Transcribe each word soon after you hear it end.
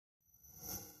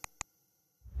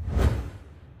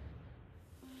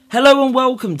Hello and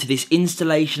welcome to this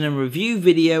installation and review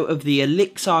video of the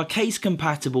Olixar case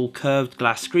compatible curved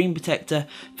glass screen protector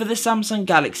for the Samsung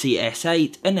Galaxy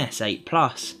S8 and S8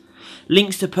 Plus.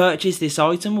 Links to purchase this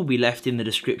item will be left in the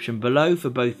description below for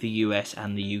both the US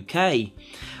and the UK.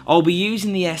 I'll be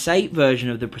using the S8 version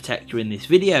of the protector in this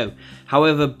video,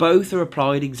 however both are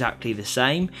applied exactly the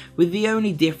same, with the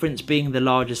only difference being the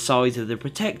larger size of the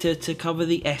protector to cover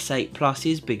the S8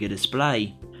 Plus's bigger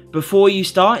display. Before you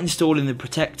start installing the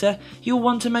protector, you'll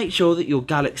want to make sure that your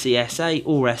Galaxy S8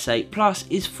 or S8 Plus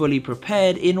is fully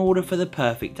prepared in order for the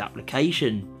perfect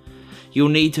application. You'll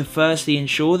need to firstly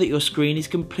ensure that your screen is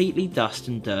completely dust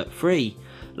and dirt free.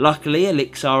 Luckily,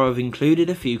 Olixar have included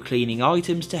a few cleaning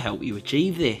items to help you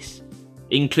achieve this.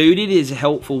 Included is a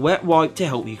helpful wet wipe to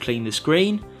help you clean the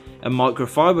screen, a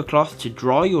microfiber cloth to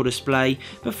dry your display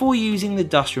before using the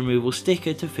dust removal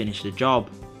sticker to finish the job.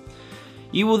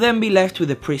 You will then be left with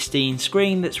a pristine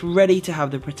screen that's ready to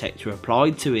have the protector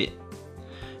applied to it.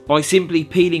 By simply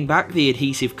peeling back the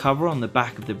adhesive cover on the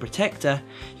back of the protector,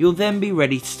 you'll then be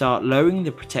ready to start lowering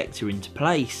the protector into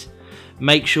place.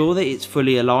 Make sure that it's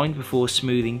fully aligned before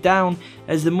smoothing down,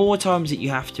 as the more times that you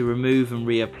have to remove and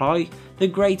reapply, the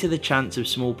greater the chance of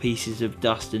small pieces of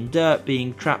dust and dirt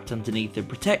being trapped underneath the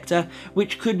protector,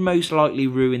 which could most likely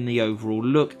ruin the overall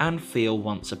look and feel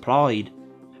once applied.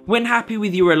 When happy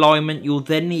with your alignment, you'll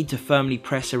then need to firmly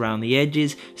press around the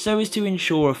edges so as to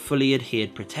ensure a fully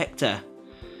adhered protector.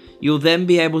 You'll then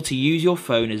be able to use your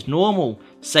phone as normal,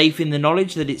 safe in the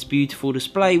knowledge that its beautiful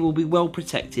display will be well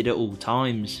protected at all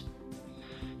times.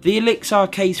 The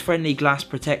Olixar case-friendly glass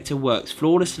protector works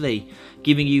flawlessly,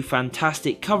 giving you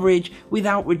fantastic coverage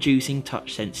without reducing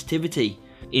touch sensitivity.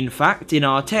 In fact, in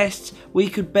our tests, we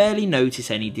could barely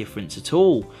notice any difference at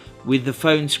all, with the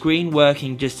phone screen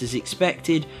working just as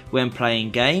expected when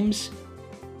playing games,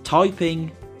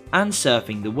 typing, and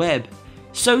surfing the web.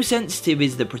 So sensitive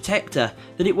is the protector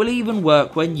that it will even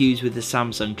work when used with the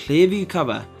Samsung Clearview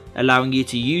cover, allowing you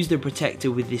to use the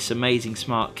protector with this amazing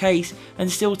smart case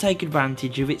and still take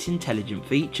advantage of its intelligent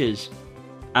features.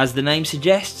 As the name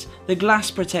suggests, the glass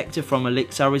protector from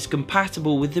Olixar is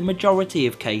compatible with the majority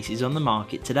of cases on the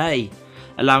market today,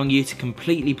 allowing you to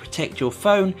completely protect your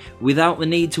phone without the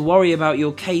need to worry about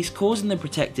your case causing the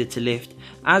protector to lift,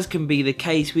 as can be the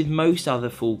case with most other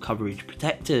full coverage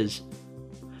protectors.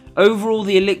 Overall,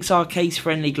 the Olixar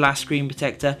case-friendly glass screen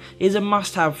protector is a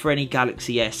must-have for any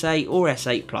Galaxy S8 or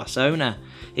S8 Plus owner.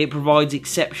 It provides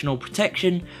exceptional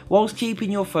protection whilst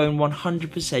keeping your phone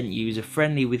 100%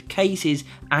 user-friendly with cases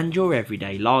and your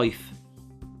everyday life.